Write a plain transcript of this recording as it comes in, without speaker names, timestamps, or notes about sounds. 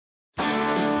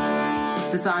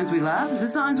The songs we love, the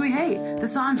songs we hate, the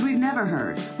songs we've never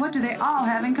heard. What do they all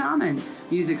have in common?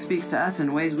 Music speaks to us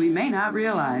in ways we may not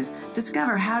realize.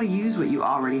 Discover how to use what you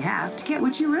already have to get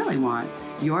what you really want.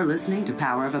 You're listening to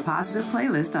Power of a Positive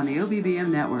Playlist on the OBBM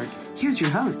Network. Here's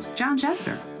your host, John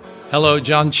Chester. Hello,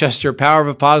 John Chester, Power of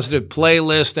a Positive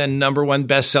Playlist and #1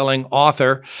 best-selling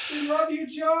author. We love you,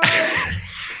 John.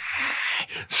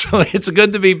 So it's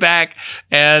good to be back.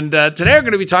 And today we're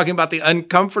going to be talking about the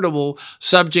uncomfortable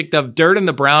subject of dirt and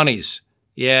the brownies.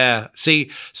 Yeah.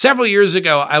 See, several years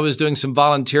ago, I was doing some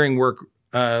volunteering work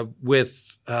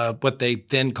with what they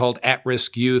then called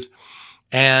at-risk youth.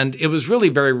 And it was really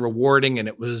very rewarding, and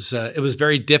it was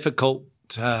very difficult.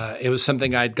 It was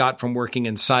something I'd got from working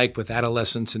in psych with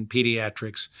adolescents and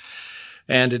pediatrics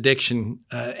and addiction.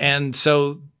 And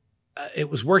so it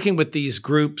was working with these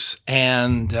groups,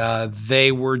 and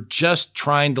they were just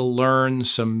trying to learn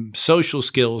some social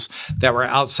skills that were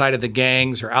outside of the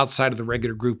gangs or outside of the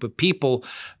regular group of people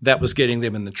that was getting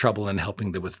them into trouble and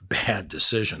helping them with bad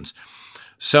decisions.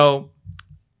 So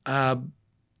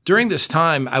during this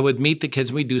time, I would meet the kids,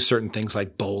 and we'd do certain things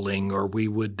like bowling, or we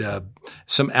would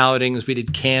some outings. We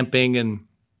did camping, and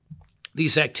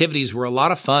these activities were a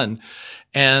lot of fun.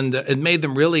 And it made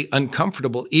them really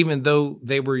uncomfortable, even though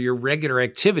they were your regular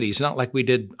activities. Not like we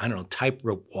did,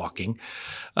 tightrope walking.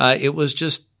 It was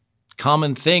just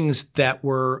common things that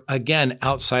were, again,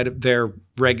 outside of their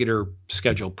regular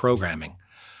scheduled programming.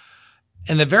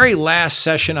 And the very last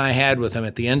session I had with them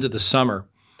at the end of the summer,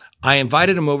 I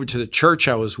invited them over to the church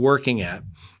I was working at.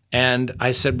 And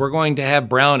I said, we're going to have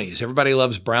brownies. Everybody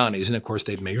loves brownies. And of course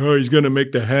they'd make, he's going to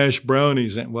make the hash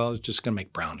brownies. And well, it's just going to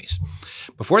make brownies.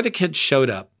 Before the kids showed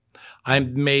up, I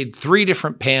made 3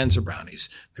 different pans of brownies.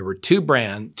 There were 2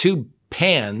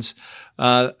 pans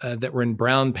that were in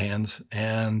brown pans,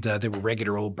 and they were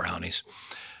regular old brownies.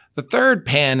 The third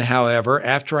pan, however,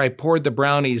 after I poured the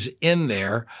brownies in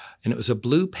there, and it was a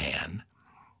blue pan,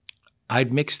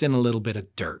 I'd mixed in a little bit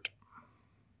of dirt.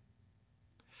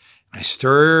 I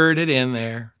stirred it in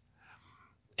there,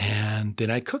 and then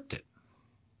I cooked it.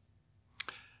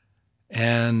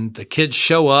 And the kids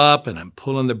show up, and I'm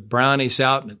pulling the brownies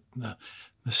out, and the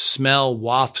smell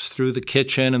wafts through the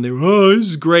kitchen, and they're, this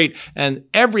is great. And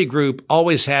every group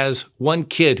always has one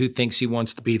kid who thinks he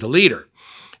wants to be the leader.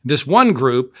 This one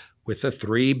group with the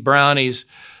 3 brownies,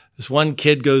 this one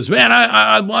kid goes, man,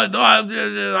 I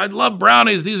love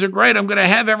brownies. These are great. I'm going to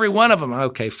have every one of them.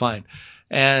 Okay, fine.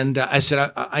 And I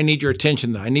said, I need your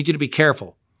attention, though. I need you to be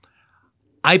careful.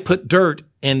 I put dirt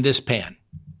in this pan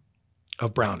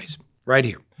of brownies right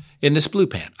here in this blue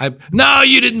pan. No,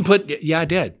 you didn't put. Yeah, I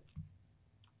did.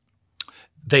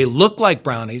 They look like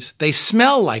brownies. They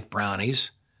smell like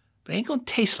brownies. But they ain't going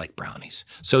to taste like brownies.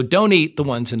 So don't eat the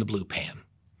ones in the blue pan.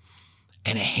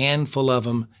 And a handful of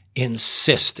them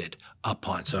insisted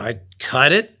upon. So I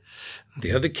cut it.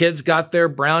 The other kids got their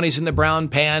brownies in the brown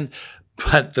pan.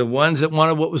 But the ones that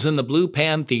wanted what was in the blue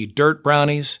pan, the dirt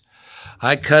brownies,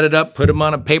 I cut it up, put them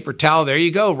on a paper towel. There you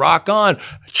go. Rock on.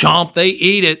 Chomp. They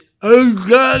eat it.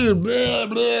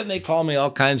 And they call me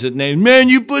all kinds of names. Man,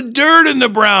 you put dirt in the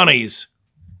brownies.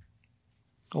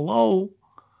 Hello?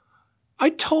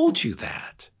 I told you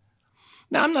that.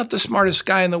 Now, I'm not the smartest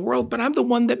guy in the world, but I'm the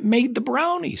one that made the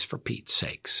brownies, for Pete's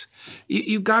sakes.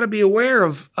 You've got to be aware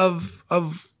of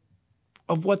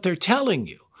what they're telling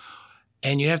you.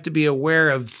 And you have to be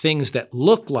aware of things that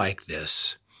look like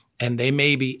this, and they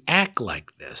maybe act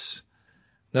like this.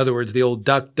 In other words, the old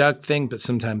duck thing, but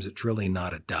sometimes it's really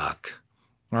not a duck.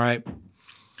 All right.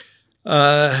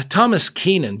 Thomas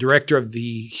Keenan, director of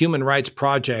the Human Rights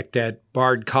Project at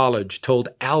Bard College, told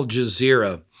Al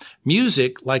Jazeera,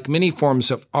 music, like many forms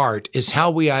of art, is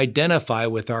how we identify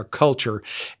with our culture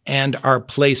and our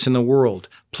place in the world.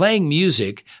 Playing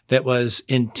music that was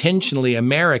intentionally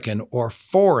American or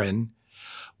foreign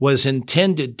was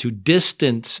intended to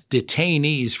distance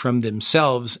detainees from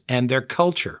themselves and their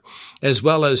culture, as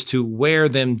well as to wear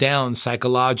them down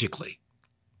psychologically.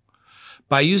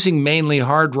 By using mainly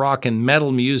hard rock and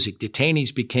metal music,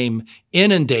 detainees became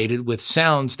inundated with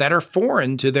sounds that are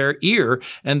foreign to their ear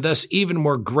and thus even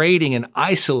more grating and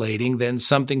isolating than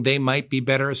something they might be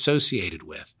better associated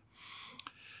with.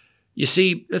 You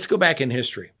see, let's go back in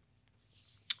history.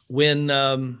 When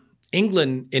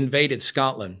England invaded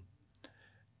Scotland,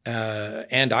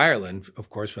 and Ireland, of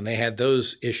course, when they had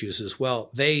those issues as well,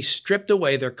 they stripped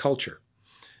away their culture.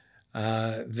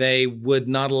 They would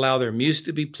not allow their music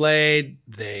to be played.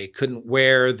 They couldn't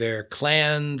wear their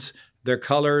clans, their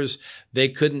colors. They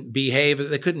couldn't behave.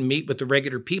 They couldn't meet with the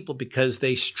regular people because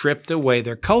they stripped away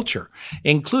their culture,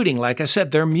 including, like I said,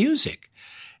 their music.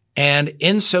 And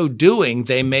in so doing,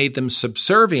 they made them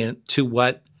subservient to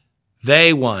what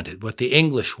they wanted, what the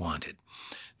English wanted.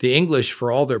 The English,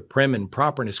 for all their prim and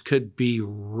properness, could be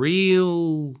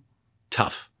real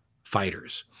tough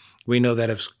fighters. We know that,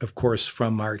 of course,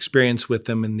 from our experience with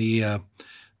them in the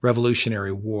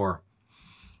Revolutionary War.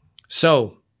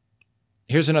 So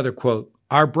here's another quote.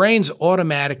 Our brains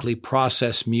automatically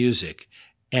process music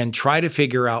and try to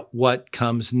figure out what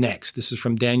comes next. This is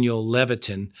from Daniel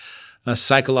Levitin, a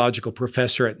psychological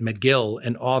professor at McGill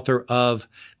and author of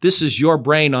This Is Your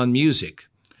Brain on Music.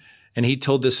 And he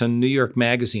told this on New York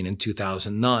Magazine in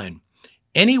 2009.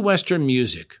 Any Western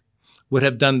music would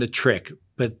have done the trick,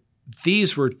 but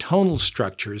these were tonal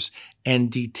structures,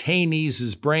 and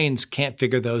detainees' brains can't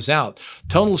figure those out.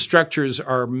 Tonal structures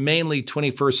are mainly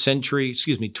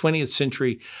 20th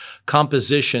century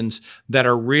compositions that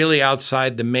are really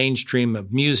outside the mainstream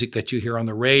of music that you hear on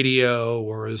the radio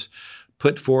or is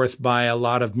put forth by a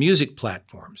lot of music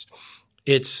platforms.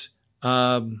 It's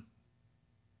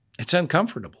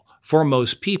uncomfortable for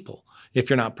most people if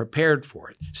you're not prepared for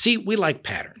it. See, we like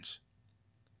patterns.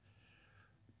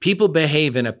 People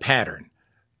behave in a pattern.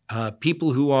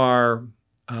 People who are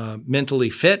mentally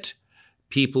fit,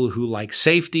 people who like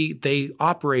safety, they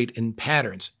operate in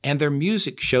patterns, and their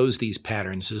music shows these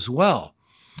patterns as well.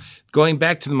 Going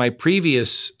back to my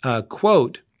previous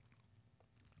quote,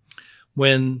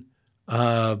 when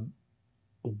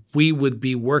we would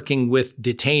be working with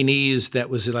detainees that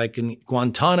was like in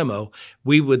Guantanamo,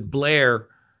 we would blare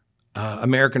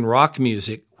American rock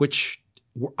music, which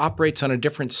operates on a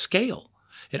different scale.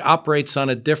 It operates on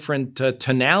a different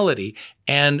tonality.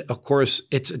 And of course,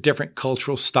 it's a different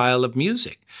cultural style of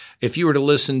music. If you were to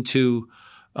listen to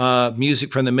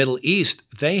music from the Middle East,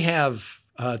 they have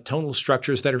tonal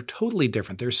structures that are totally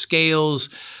different. Their scales,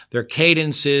 their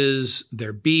cadences,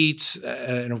 their beats,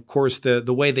 and of course,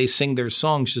 the way they sing their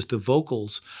songs, just the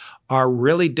vocals, are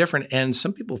really different. And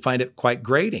some people find it quite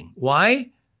grating.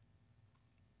 Why?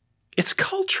 It's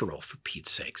cultural, for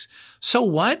Pete's sakes. So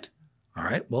what? All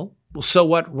right, well, so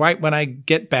what? Right when I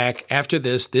get back after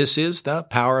this is the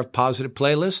Power of Positive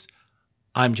playlist.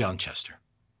 I'm John Chester.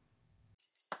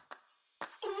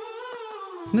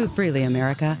 Move freely,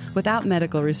 America, without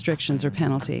medical restrictions or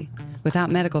penalty. Without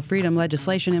medical freedom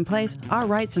legislation in place, our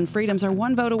rights and freedoms are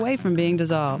one vote away from being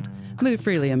dissolved. Move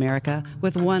freely, America,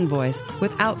 with one voice,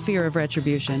 without fear of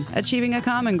retribution, achieving a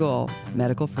common goal,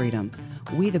 medical freedom.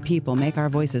 We, the people, make our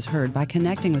voices heard by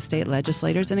connecting with state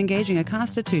legislators and engaging a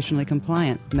constitutionally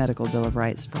compliant medical Bill of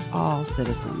Rights for all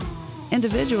citizens.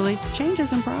 Individually, change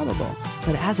is improbable,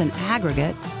 but as an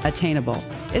aggregate, attainable.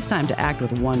 It's time to act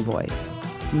with one voice.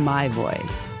 My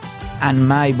voice. And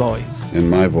my voice. And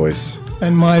my voice.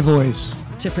 And my voice.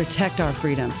 To protect our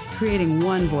freedom, creating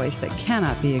one voice that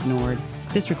cannot be ignored.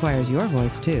 This requires your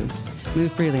voice, too.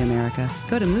 Move Freely America.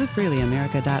 Go to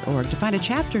movefreelyamerica.org to find a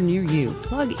chapter near you.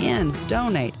 Plug in,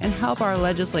 donate, and help our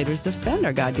legislators defend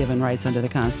our God-given rights under the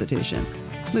Constitution.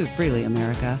 Move Freely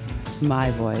America.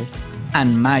 My voice.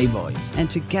 And my voice. And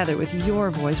together with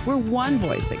your voice, we're one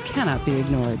voice that cannot be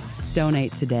ignored.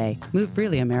 Donate today.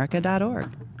 MoveFreelyAmerica.org.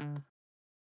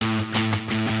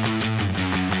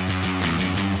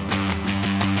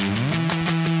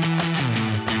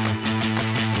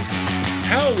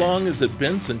 How long has it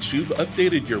been since you've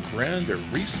updated your brand or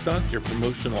restocked your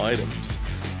promotional items?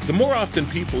 The more often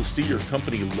people see your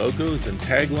company logos and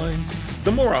taglines,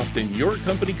 the more often your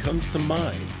company comes to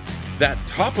mind. That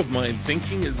top-of-mind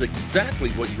thinking is exactly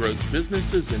what grows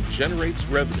businesses and generates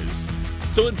revenues.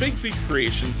 So at Big Feet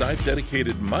Creations, I've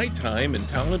dedicated my time and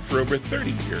talent for over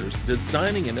 30 years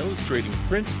designing and illustrating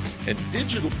print and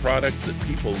digital products that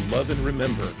people love and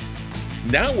remember.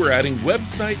 Now we're adding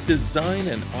website design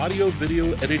and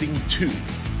audio-video editing too.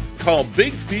 Call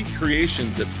Big Feet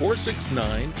Creations at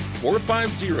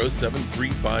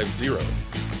 469-450-7350.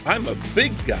 I'm a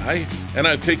big guy, and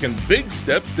I've taken big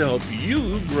steps to help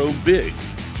you grow big.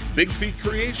 Big Feet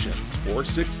Creations,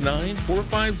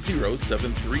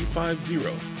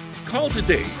 469-450-7350. Call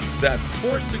today. That's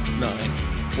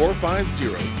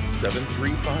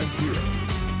 469-450-7350.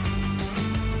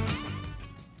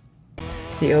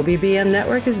 The OBBM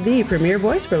Network is the premier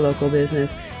voice for local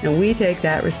business, and we take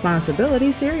that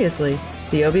responsibility seriously.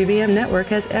 The OBBM Network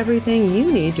has everything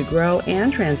you need to grow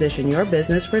and transition your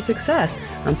business for success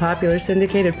on popular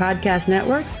syndicated podcast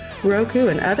networks, Roku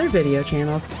and other video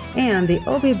channels, and the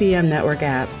OBBM Network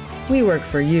app. We work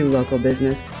for you, local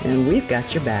business, and we've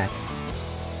got your back.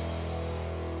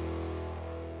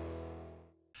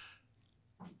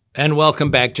 And welcome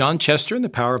back. John Chester in the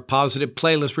Power of Positive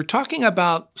playlist. We're talking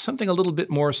about something a little bit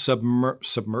more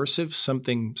submersive,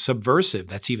 something subversive.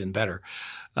 That's even better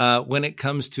when it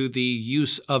comes to the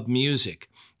use of music.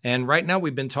 And right now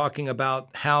we've been talking about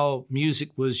how music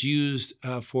was used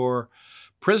for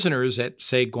prisoners at,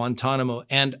 say, Guantanamo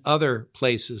and other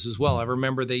places as well. I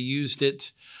remember they used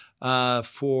it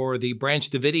for the Branch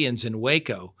Davidians in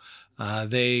Waco.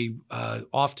 They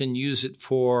often use it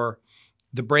for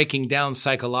the breaking down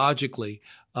psychologically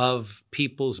of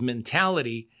people's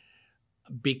mentality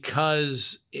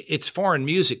because it's foreign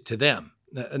music to them.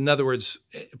 In other words,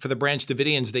 for the Branch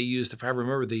Davidians, they used, if I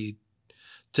remember, the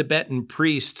Tibetan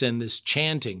priests and this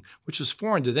chanting, which was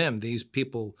foreign to them. These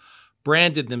people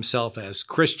branded themselves as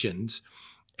Christians,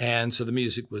 and so the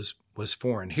music was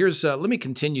foreign. Here's let me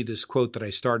continue this quote that I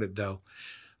started, though.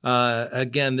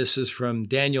 Again, this is from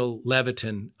Daniel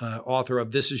Levitin, author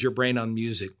of This Is Your Brain on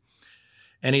Music.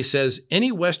 And he says,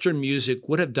 any Western music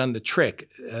would have done the trick.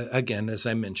 Again, as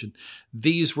I mentioned,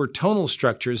 these were tonal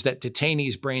structures that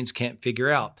detainees' brains can't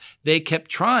figure out. They kept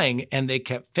trying and they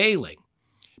kept failing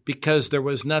because there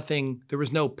was no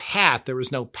path, there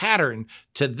was no pattern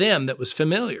to them that was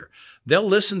familiar. They'll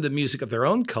listen to music of their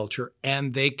own culture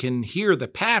and they can hear the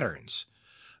patterns.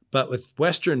 But with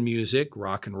Western music,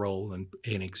 rock and roll, and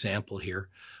an example here,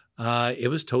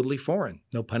 it was totally foreign.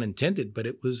 No pun intended, but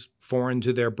it was foreign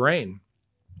to their brain.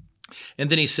 And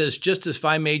then he says, just as if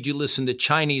I made you listen to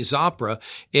Chinese opera,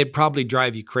 it'd probably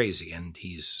drive you crazy. And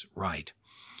he's right.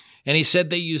 And he said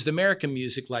they used American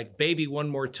music like Baby One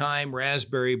More Time,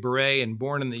 Raspberry Beret, and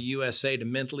Born in the USA to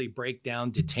mentally break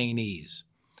down detainees.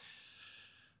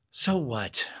 So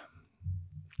what?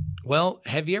 Well,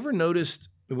 have you ever noticed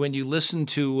when you listen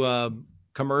to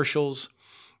commercials,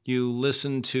 you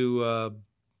listen to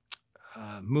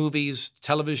movies,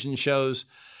 television shows,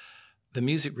 the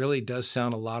music really does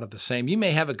sound a lot of the same. You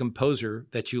may have a composer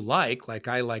that you like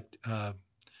I liked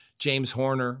James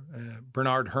Horner,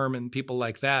 Bernard Herrmann, people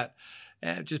like that,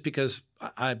 just because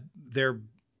they're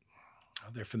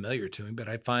familiar to me, but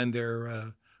I find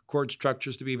their chord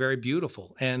structures to be very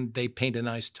beautiful, and they paint a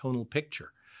nice tonal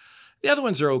picture. The other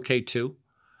ones are okay too,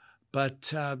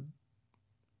 but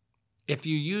if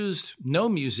you used no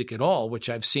music at all, which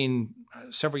I've seen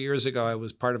several years ago, I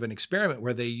was part of an experiment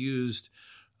where they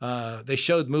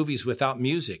showed movies without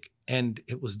music, and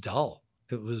it was dull.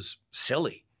 It was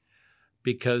silly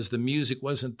because the music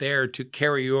wasn't there to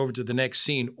carry you over to the next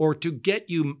scene or to get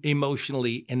you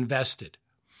emotionally invested.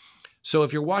 So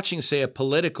if you're watching, say, a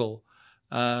political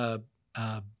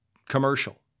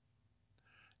commercial,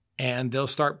 and they'll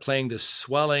start playing this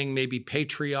swelling, maybe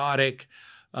patriotic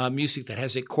music that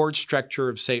has a chord structure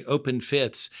of, say, open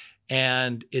fifths,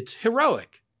 and it's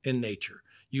heroic in nature.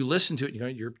 You listen to it,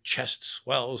 your chest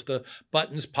swells, the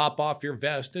buttons pop off your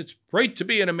vest. It's great to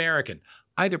be an American.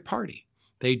 Either party.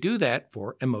 They do that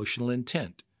for emotional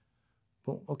intent.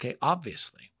 Well, okay,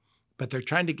 obviously. But they're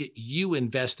trying to get you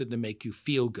invested to make you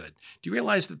feel good. Do you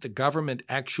realize that the government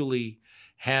actually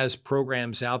has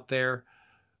programs out there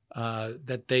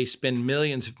that they spend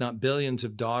millions, if not billions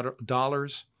of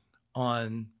dollars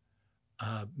on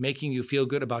making you feel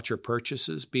good about your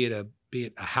purchases, be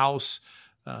it a house,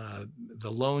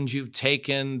 the loans you've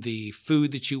taken, the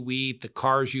food that you eat, the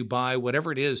cars you buy,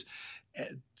 whatever it is,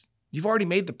 you've already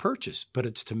made the purchase, but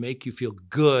it's to make you feel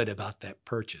good about that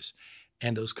purchase.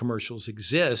 And those commercials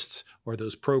exist, or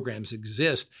those programs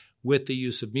exist with the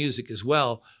use of music as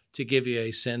well to give you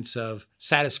a sense of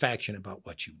satisfaction about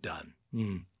what you've done.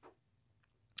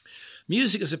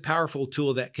 Music is a powerful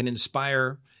tool that can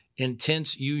inspire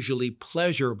intense, usually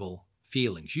pleasurable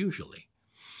feelings, usually.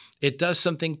 It does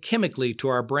something chemically to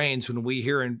our brains when we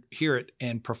hear it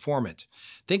and perform it.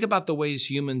 Think about the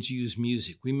ways humans use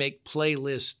music. We make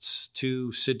playlists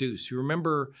to seduce. You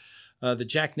remember the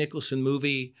Jack Nicholson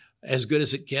movie, As Good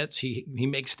as It Gets? He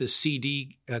makes this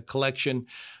CD collection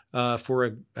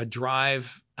for a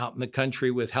drive out in the country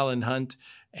with Helen Hunt,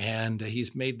 and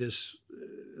he's made this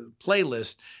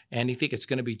playlist, and he thinks it's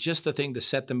going to be just the thing to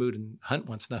set the mood, and Hunt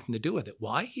wants nothing to do with it.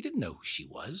 Why? He didn't know who she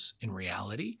was in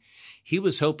reality. He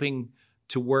was hoping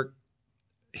to work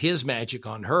his magic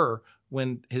on her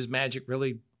when his magic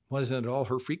really wasn't at all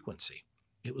her frequency.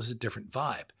 It was a different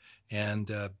vibe, and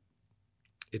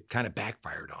it kind of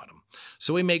backfired on him.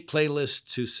 So we make playlists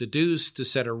to seduce, to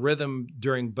set a rhythm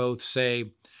during both,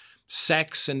 say,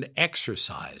 sex and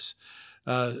exercise.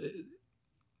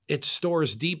 It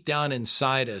stores deep down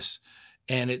inside us,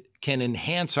 and it can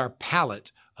enhance our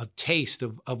palate of taste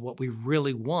of what we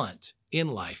really want in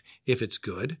life, if it's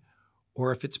good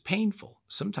or if it's painful.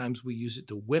 Sometimes we use it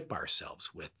to whip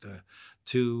ourselves with,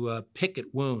 to pick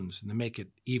at wounds and to make it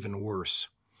even worse.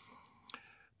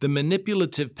 The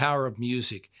manipulative power of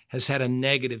music has had a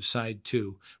negative side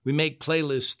too. We make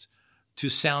playlists to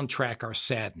soundtrack our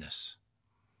sadness.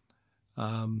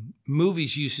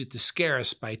 Movies use it to scare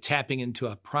us by tapping into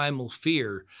a primal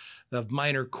fear of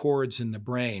minor chords in the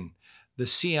brain. The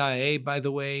CIA, by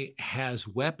the way, has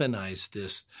weaponized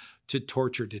this to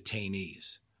torture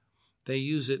detainees. They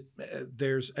use it.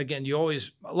 There's, again,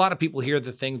 a lot of people hear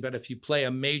the thing, but if you play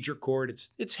a major chord,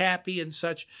 it's happy and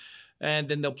such, and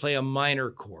then they'll play a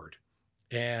minor chord,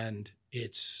 and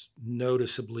it's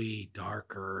noticeably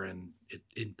darker and it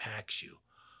impacts you.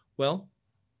 Well,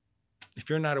 if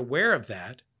you're not aware of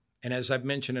that, and as I've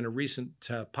mentioned in a recent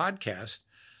podcast,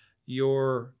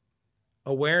 your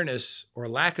awareness or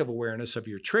lack of awareness of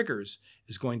your triggers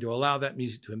is going to allow that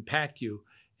music to impact you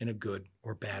in a good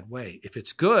or bad way. If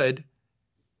it's good,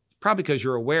 probably because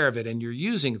you're aware of it and you're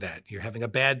using that. You're having a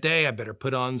bad day, I better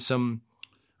put on some,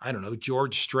 I don't know,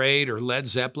 George Strait or Led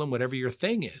Zeppelin, whatever your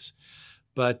thing is.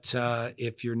 But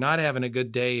if you're not having a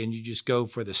good day and you just go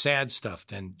for the sad stuff,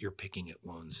 then you're picking at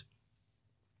wounds.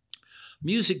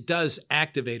 Music does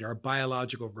activate our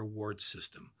biological reward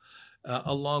system,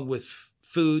 along with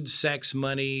food, sex,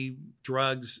 money,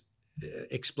 drugs,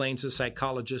 explains the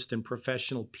psychologist and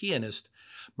professional pianist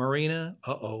Marina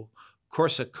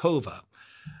Korsakova.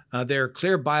 There are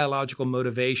clear biological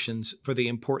motivations for the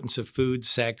importance of food,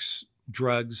 sex,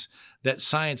 drugs that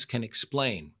science can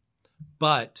explain.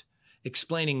 But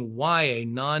explaining why a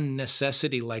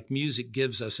non-necessity like music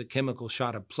gives us a chemical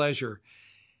shot of pleasure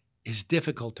is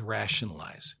difficult to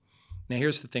rationalize. Now,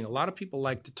 here's the thing. A lot of people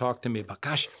like to talk to me about,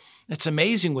 gosh, it's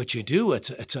amazing what you do. It's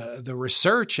the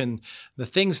research and the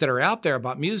things that are out there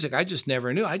about music. I just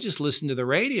never knew. I just listened to the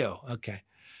radio. Okay.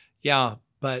 Yeah,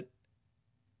 but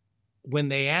when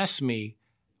they ask me,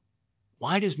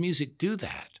 why does music do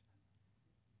that?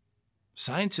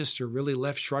 Scientists are really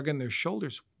left shrugging their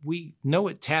shoulders. We know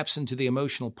it taps into the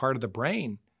emotional part of the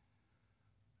brain,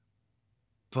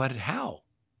 but how?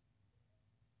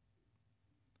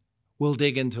 We'll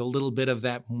dig into a little bit of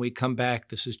that when we come back.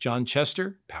 This is John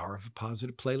Chester, Power of a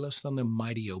Positive Playlist on the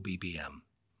mighty OBBM.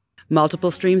 Multiple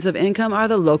streams of income are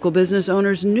the local business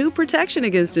owner's new protection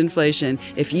against inflation.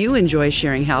 If you enjoy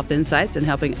sharing health insights and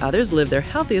helping others live their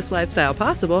healthiest lifestyle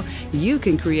possible, you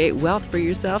can create wealth for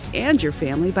yourself and your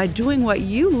family by doing what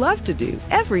you love to do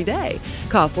every day.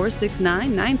 Call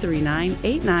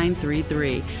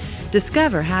 469-939-8933.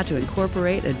 Discover how to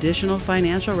incorporate additional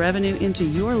financial revenue into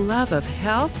your love of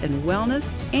health and wellness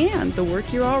and the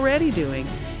work you're already doing,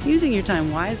 using your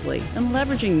time wisely and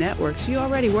leveraging networks you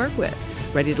already work with.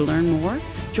 Ready to learn more?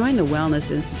 Join the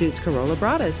Wellness Institute's Carola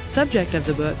Bradas, subject of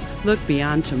the book, Look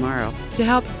Beyond Tomorrow, to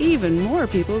help even more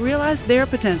people realize their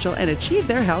potential and achieve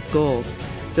their health goals.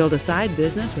 Build a side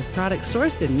business with products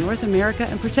sourced in North America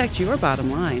and protect your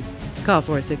bottom line. Call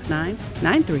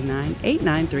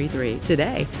 469-939-8933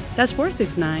 today. That's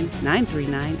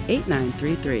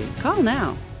 469-939-8933. Call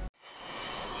now.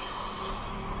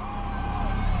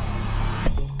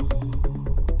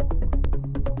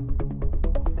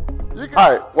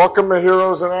 Hi, welcome to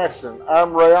Heroes in Action.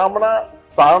 I'm Ray Amanat,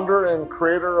 founder and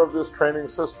creator of this training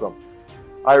system.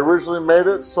 I originally made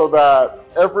it so that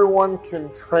everyone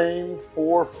can train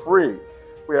for free.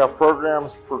 We have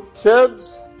programs for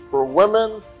kids, for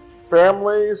women,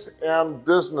 families, and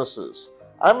businesses.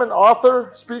 I'm an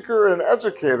author, speaker, and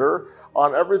educator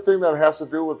on everything that has to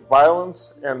do with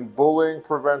violence and bullying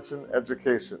prevention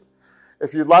education.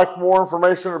 If you'd like more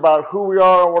information about who we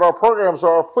are and what our programs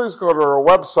are, please go to our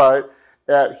website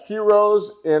at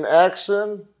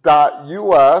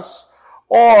heroesinaction.us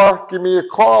or give me a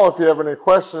call if you have any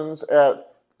questions at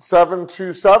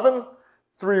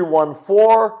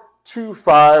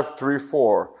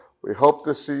 727-314-2534. We hope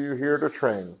to see you here to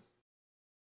train.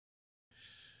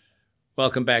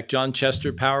 Welcome back. John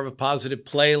Chester, Power of a Positive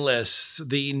Playlist.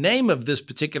 The name of this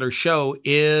particular show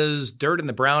is Dirt and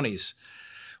the Brownies,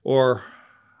 or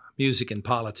Music and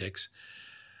Politics.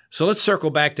 So let's circle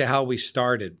back to how we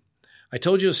started. I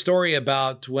told you a story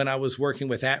about when I was working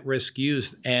with at-risk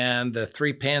youth and the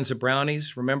 3 pans of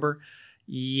brownies, remember?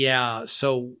 Yeah,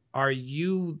 so are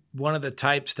you one of the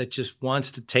types that just wants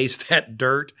to taste that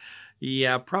dirt?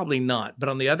 Yeah, probably not. But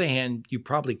on the other hand, you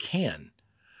probably can.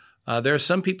 There are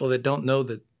some people that don't know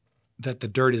that the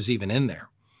dirt is even in there.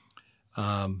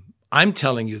 I'm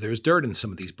telling you, there's dirt in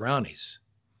some of these brownies.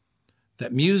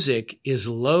 That music is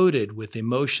loaded with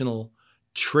emotional,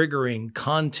 triggering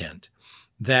content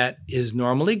that is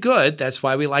normally good. That's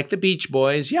why we like the Beach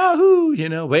Boys. Yahoo!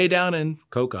 Way down in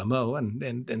Kokomo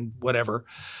and whatever.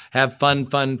 Have fun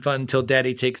till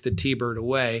Daddy takes the T-Bird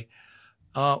away.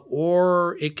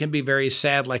 Or it can be very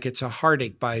sad, like it's a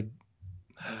heartache by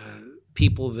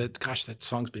people that, gosh, that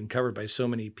song's been covered by so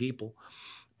many people.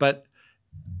 But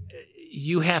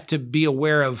you have to be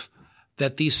aware of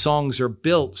that these songs are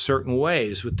built certain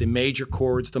ways with the major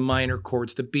chords, the minor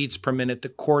chords, the beats per minute, the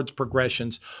chords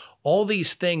progressions. All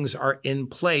these things are in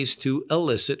place to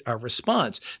elicit a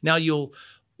response. Now you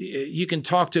can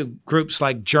talk to groups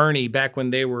like Journey back when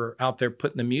they were out there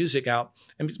putting the music out,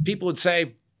 and people would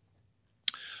say,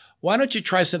 why don't you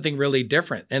try something really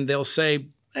different? And they'll say,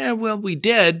 well, we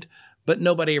did, but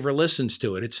nobody ever listens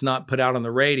to it. It's not put out on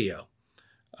the radio,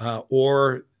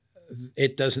 or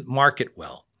it doesn't market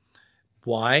well.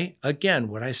 Why? Again,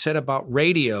 what I said about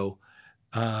radio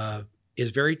is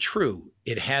very true.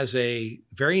 It has a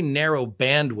very narrow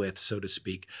bandwidth, so to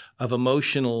speak, of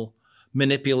emotional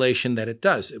manipulation that it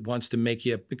does. It wants to make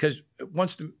you, because it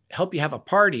wants to help you have a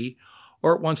party,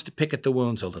 or it wants to pick at the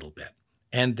wounds a little bit.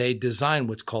 And they design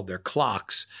what's called their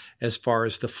clocks as far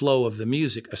as the flow of the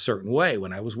music a certain way.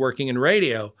 When I was working in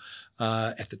radio,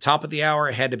 at the top of the hour,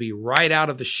 it had to be right out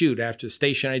of the chute after the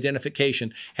station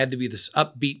identification, had to be this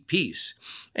upbeat piece.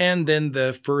 And then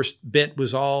the first bit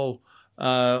was all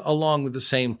along with the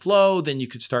same flow. Then you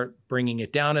could start bringing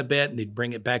it down a bit, and they'd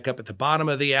bring it back up at the bottom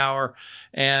of the hour.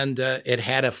 And it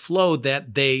had a flow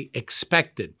that they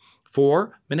expected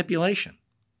for manipulation.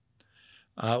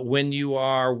 When you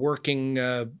are working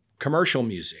commercial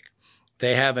music,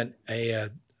 they have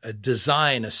a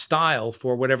design, a style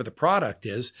for whatever the product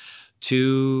is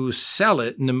to sell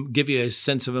it and give you a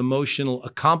sense of emotional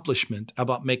accomplishment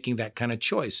about making that kind of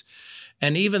choice.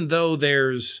 And even though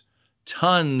there's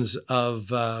tons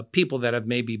of people that have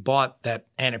maybe bought that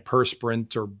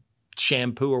antiperspirant or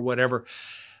shampoo or whatever,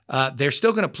 they're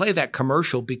still going to play that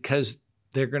commercial because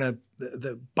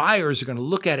the buyers are going to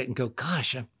look at it and go,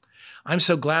 gosh, I'm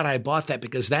so glad I bought that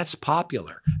because that's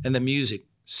popular, and the music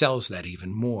sells that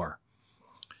even more.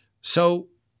 So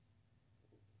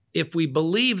if we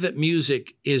believe that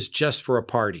music is just for a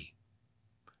party,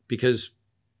 because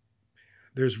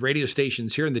there's radio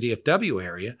stations here in the DFW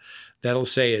area that'll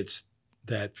say it's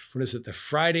that, the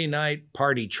Friday night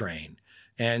party train.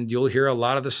 And you'll hear a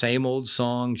lot of the same old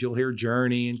songs. You'll hear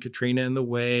Journey and Katrina and the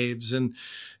Waves, and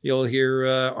you'll hear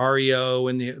REO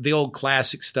and the old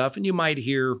classic stuff. And you might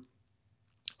hear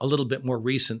a little bit more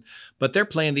recent, but they're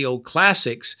playing the old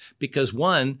classics because,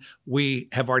 one, we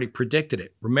have already predicted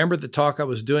it. Remember the talk I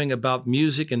was doing about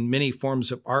music and many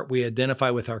forms of art we identify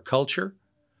with our culture?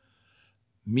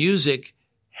 Music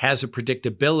has a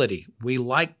predictability. We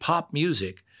like pop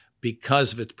music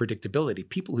because of its predictability.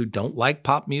 People who don't like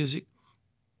pop music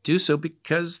do so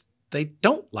because they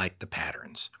don't like the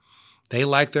patterns. They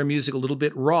like their music a little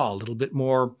bit raw, a little bit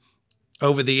more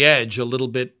over the edge, a little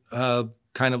bit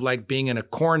kind of like being in a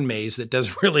corn maze that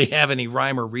doesn't really have any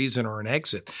rhyme or reason or an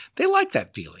exit. They like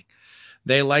that feeling.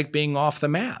 They like being off the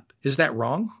map. Is that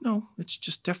wrong? No, it's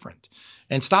just different.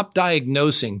 And stop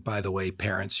diagnosing, by the way,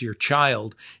 parents, your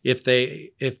child, if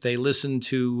they listen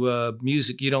to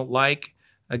music you don't like.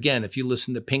 Again, if you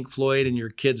listen to Pink Floyd and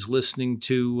your kid's listening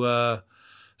to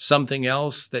something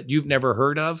else that you've never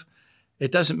heard of,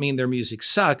 it doesn't mean their music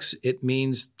sucks. It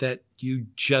means that you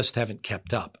just haven't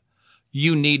kept up.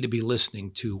 You need to be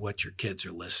listening to what your kids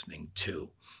are listening to,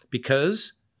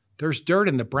 because there's dirt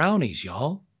in the brownies,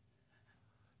 y'all.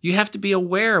 You have to be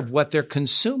aware of what they're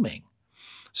consuming.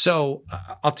 So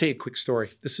I'll tell you a quick story.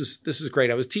 This is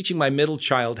great. I was teaching my middle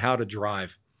child how to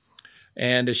drive,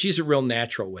 and she's a real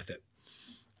natural with it.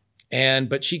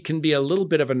 But she can be a little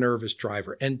bit of a nervous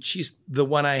driver, and she's the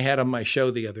one I had on my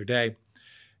show the other day.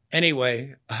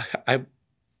 Anyway,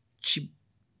 she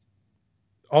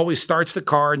always starts the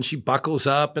car and she buckles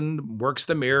up and works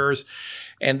the mirrors.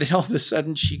 And then all of a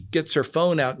sudden she gets her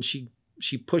phone out and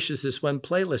she pushes this one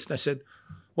playlist. And I said,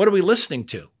 what are we listening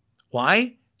to?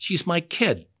 Why? She's my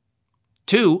kid.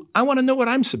 2, I want to know what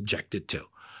I'm subjected to.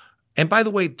 And by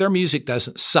the way, their music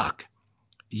doesn't suck.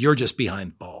 You're just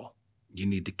behind the ball. You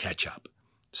need to catch up.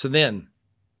 So then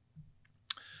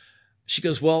she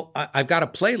goes, well, I've got a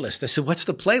playlist. I said, what's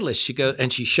the playlist? She goes,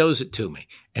 and she shows it to me.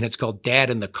 And it's called Dad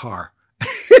in the Car.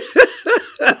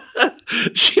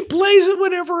 She plays it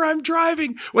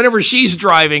whenever she's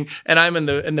driving and I'm in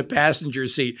the passenger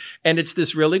seat. And it's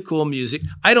this really cool music.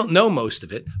 I don't know most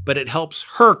of it, but it helps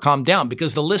her calm down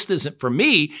because the list isn't for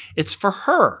me. It's for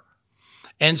her.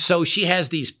 And so she has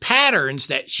these patterns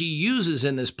that she uses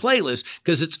in this playlist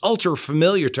because it's ultra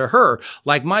familiar to her.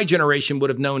 Like my generation would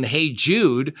have known Hey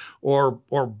Jude or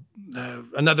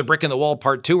Another Brick in the Wall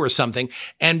Part 2 or something.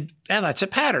 And that's a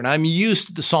pattern. I'm used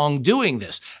to the song doing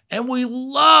this. And we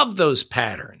love those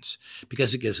patterns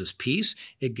because it gives us peace.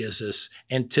 It gives us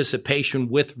anticipation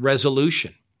with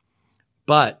resolution.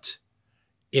 But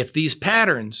if these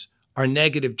patterns are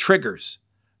negative triggers,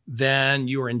 then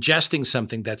you are ingesting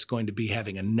something that's going to be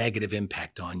having a negative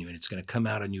impact on you, and it's going to come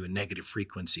out on you in negative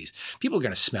frequencies. People are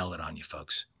going to smell it on you,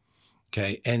 folks.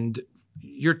 Okay. And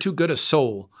you're too good a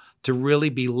soul to really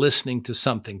be listening to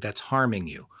something that's harming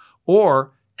you,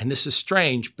 or, and this is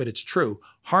strange, but it's true,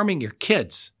 harming your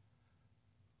kids.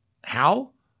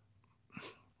 How?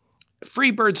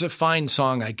 Freebird's a fine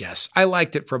song, I guess. I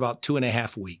liked it for about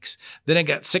 2.5 weeks. Then I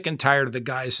got sick and tired of the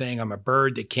guy saying I'm a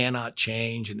bird that cannot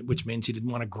change, and which means he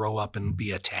didn't want to grow up and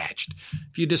be attached.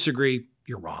 If you disagree,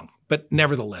 you're wrong. But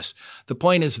nevertheless, the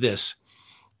point is this.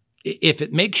 If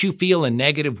it makes you feel a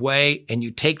negative way and you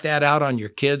take that out on your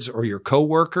kids or your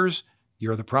coworkers,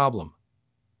 you're the problem.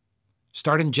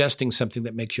 Start ingesting something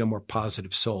that makes you a more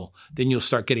positive soul. Then you'll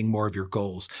start getting more of your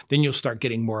goals. Then you'll start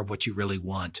getting more of what you really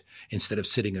want instead of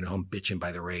sitting at home bitching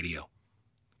by the radio.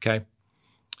 Okay?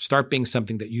 Start being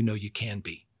something that you know you can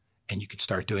be. And you can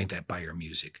start doing that by your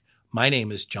music. My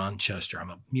name is John Chester. I'm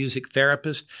a music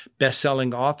therapist,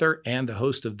 best-selling author, and the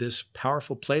host of this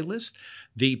powerful playlist,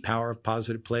 the Power of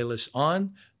Positive playlist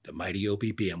on the mighty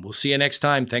OBBM. We'll see you next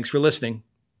time. Thanks for listening.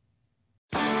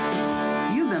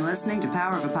 You've been listening to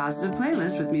Power of a Positive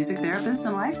Playlist with music therapist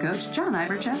and life coach John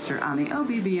Ivor Chester on the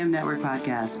OBBM Network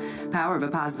podcast. Power of a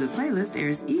Positive Playlist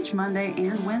airs each Monday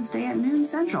and Wednesday at noon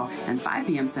Central and 5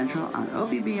 p.m. Central on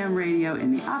OBBM Radio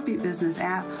in the Offbeat Business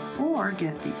app, or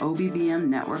get the OBBM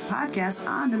Network podcast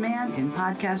on demand in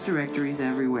podcast directories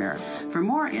everywhere. For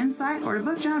more insight or to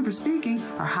book John for speaking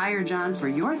or hire John for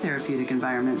your therapeutic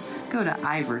environments, go to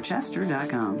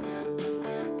ivorchester.com.